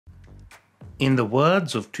In the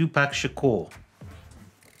words of Tupac Shakur,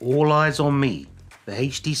 all eyes on me, the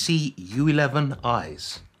HTC U11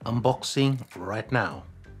 EYEs, unboxing right now.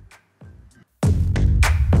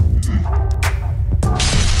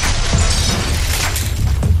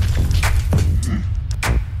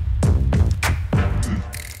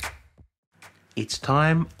 It's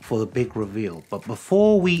time for the big reveal, but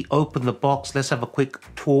before we open the box, let's have a quick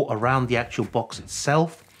tour around the actual box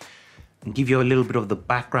itself and give you a little bit of the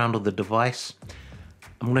background of the device.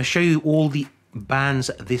 I'm going to show you all the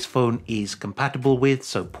bands this phone is compatible with,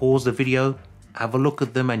 so pause the video, have a look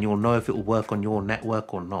at them, and you'll know if it will work on your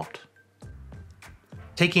network or not.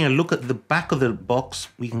 Taking a look at the back of the box,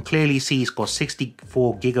 we can clearly see it's got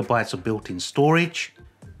 64 gigabytes of built-in storage.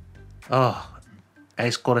 And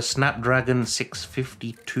it's got a Snapdragon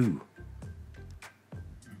 652.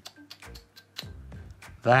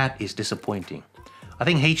 That is disappointing. I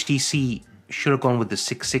think HTC should have gone with the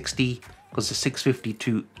 660 because the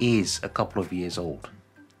 652 is a couple of years old.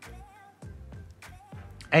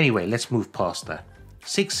 Anyway, let's move past that.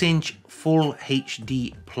 6-inch full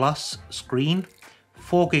HD plus screen,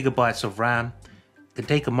 4 gigabytes of RAM, can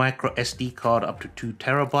take a micro SD card up to 2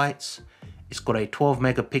 terabytes. It's got a 12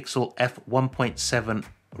 megapixel f1.7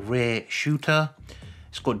 rear shooter.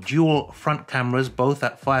 It's got dual front cameras, both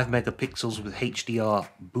at 5 megapixels with HDR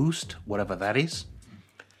boost, whatever that is.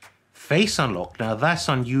 Face unlock, now that's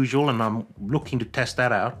unusual and I'm looking to test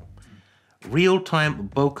that out. Real-time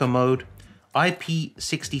bokeh mode,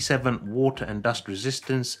 IP67 water and dust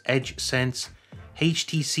resistance, edge sense,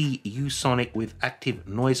 HTC U Sonic with active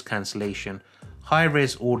noise cancellation,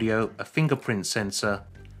 high-res audio, a fingerprint sensor,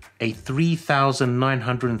 a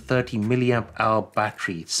 3930 milliamp hour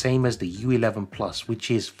battery, same as the U11 Plus,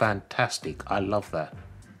 which is fantastic. I love that.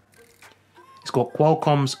 It's got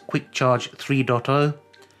Qualcomm's Quick Charge 3.0.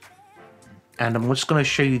 And I'm just going to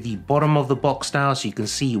show you the bottom of the box now so you can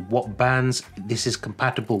see what bands this is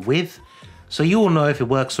compatible with. So you will know if it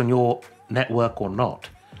works on your network or not.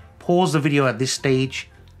 Pause the video at this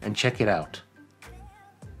stage and check it out.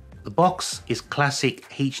 The box is classic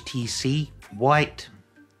HTC, white,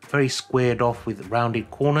 very squared off with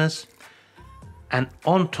rounded corners. And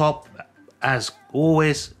on top, as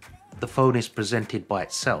always, the phone is presented by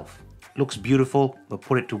itself. Looks beautiful. We'll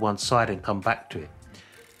put it to one side and come back to it.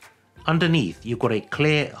 Underneath, you've got a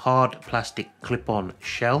clear, hard plastic clip-on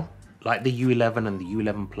shell, like the U11 and the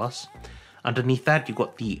U11 Plus. Underneath that, you've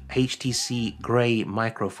got the HTC grey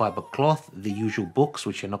microfiber cloth, the usual books,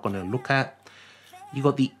 which you're not going to look at. You've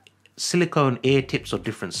got the silicone ear tips of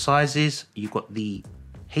different sizes. You've got the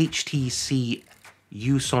HTC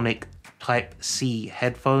U Sonic Type-C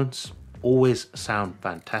headphones, always sound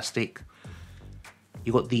fantastic.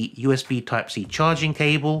 You've got the USB Type-C charging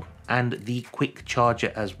cable and the quick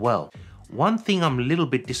charger as well. One thing I'm a little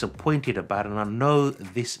bit disappointed about, and I know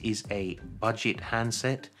this is a budget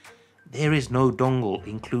handset, there is no dongle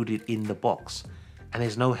included in the box, and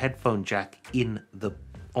there's no headphone jack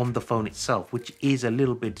on the phone itself, which is a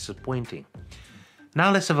little bit disappointing. Now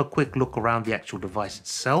let's have a quick look around the actual device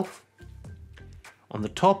itself. On the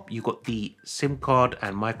top, you've got the SIM card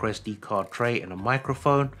and micro SD card tray and a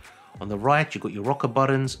microphone. On the right, you've got your rocker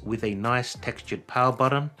buttons with a nice textured power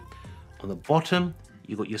button. On the bottom,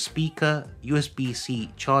 you've got your speaker,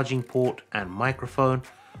 USB-C charging port and microphone.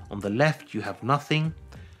 On the left, you have nothing.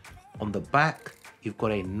 On the back, you've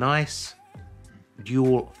got a nice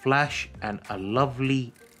dual flash and a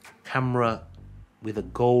lovely camera with a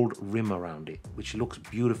gold rim around it, which looks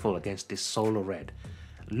beautiful against this solar red.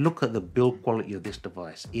 Look at the build quality of this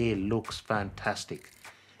device. It looks fantastic.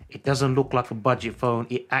 It doesn't look like a budget phone.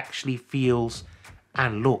 It actually feels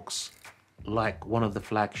and looks like one of the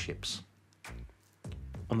flagships.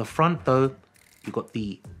 On the front though, you've got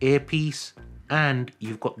the earpiece and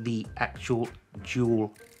you've got the actual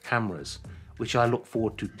dual cameras, which I look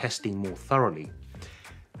forward to testing more thoroughly.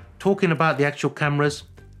 Talking about the actual cameras,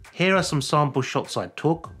 here are some sample shots I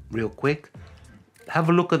took real quick. Have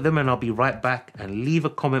a look at them and I'll be right back, and leave a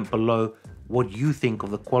comment below what you think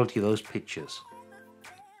of the quality of those pictures.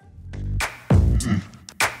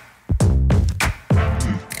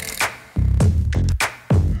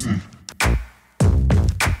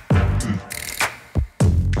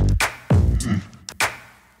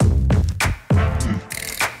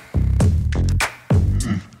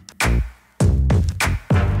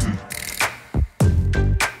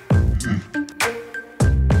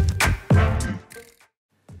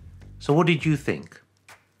 So what did you think?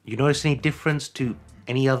 You notice any difference to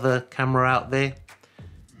any other camera out there?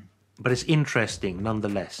 But it's interesting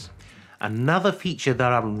nonetheless. Another feature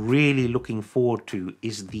that I'm really looking forward to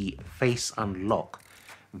is the face unlock.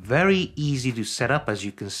 Very easy to set up, as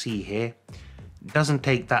you can see here. It doesn't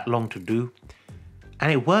take that long to do.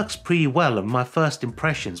 And it works pretty well in my first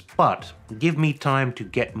impressions, but give me time to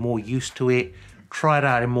get more used to it, try it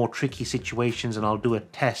out in more tricky situations, and I'll do a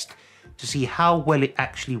test to see how well it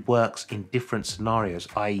actually works in different scenarios,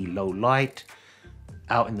 i.e. low light,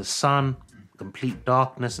 out in the sun, complete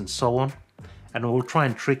darkness, and so on. And we'll try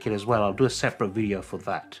and trick it as well. I'll do a separate video for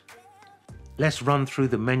that. Let's run through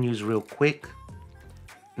the menus real quick.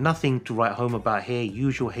 Nothing to write home about here,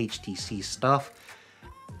 usual HTC stuff.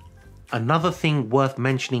 Another thing worth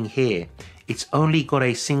mentioning here, it's only got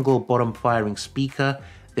a single bottom firing speaker.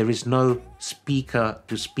 There is no speaker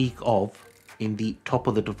to speak of in the top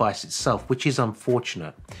of the device itself, which is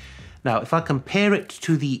unfortunate. Now, if I compare it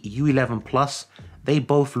to the U11 Plus, they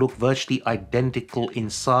both look virtually identical in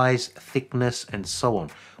size, thickness, and so on.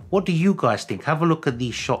 What do you guys think? Have a look at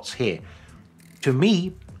these shots here. To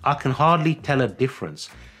me, I can hardly tell a difference.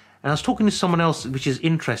 And I was talking to someone else, which is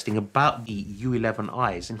interesting, about the U11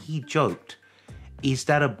 EYEs, and he joked, is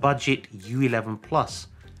that a budget U11 Plus?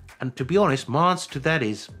 And to be honest, my answer to that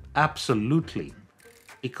is absolutely,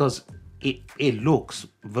 because it looks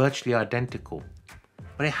virtually identical.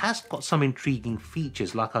 But it has got some intriguing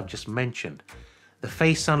features like I've just mentioned. The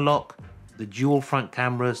face unlock, the dual front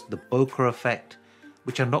cameras, the bokeh effect,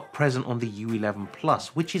 which are not present on the U11 Plus,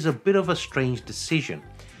 which is a bit of a strange decision.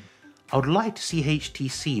 I would like to see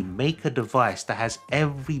HTC make a device that has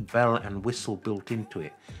every bell and whistle built into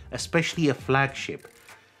it, especially a flagship.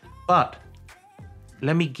 But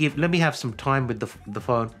let me have some time with the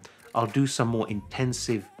phone. I'll do some more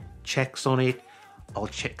intensive checks on it. I'll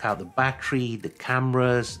check out the battery, the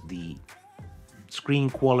cameras, the screen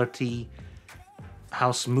quality,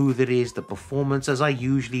 how smooth it is, the performance, as I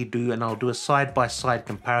usually do, and I'll do a side-by-side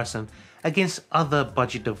comparison against other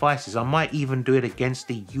budget devices. I might even do it against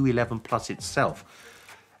the U11 Plus itself.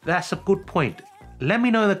 That's a good point. Let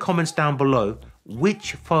me know in the comments down below,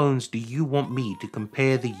 which phones do you want me to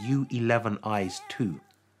compare the U11 EYEs to?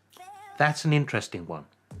 That's an interesting one.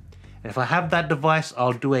 And if I have that device,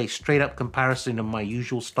 I'll do a straight up comparison in my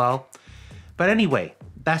usual style. But anyway,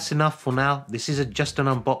 that's enough for now. This is just an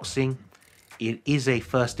unboxing. It is a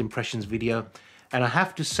first impressions video. And I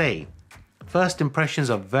have to say, first impressions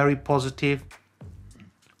are very positive.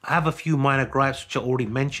 I have a few minor gripes which I already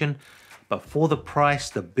mentioned, but for the price,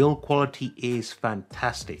 the build quality is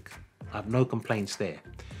fantastic. I have no complaints there.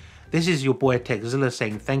 This is your boy Zilla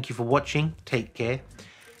saying thank you for watching. Take care.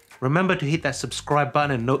 Remember to hit that subscribe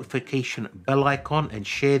button and notification bell icon and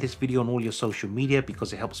share this video on all your social media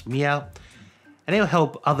because it helps me out and it'll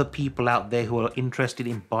help other people out there who are interested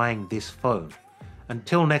in buying this phone.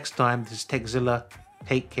 Until next time, this is Zilla.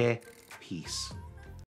 Take care. Peace.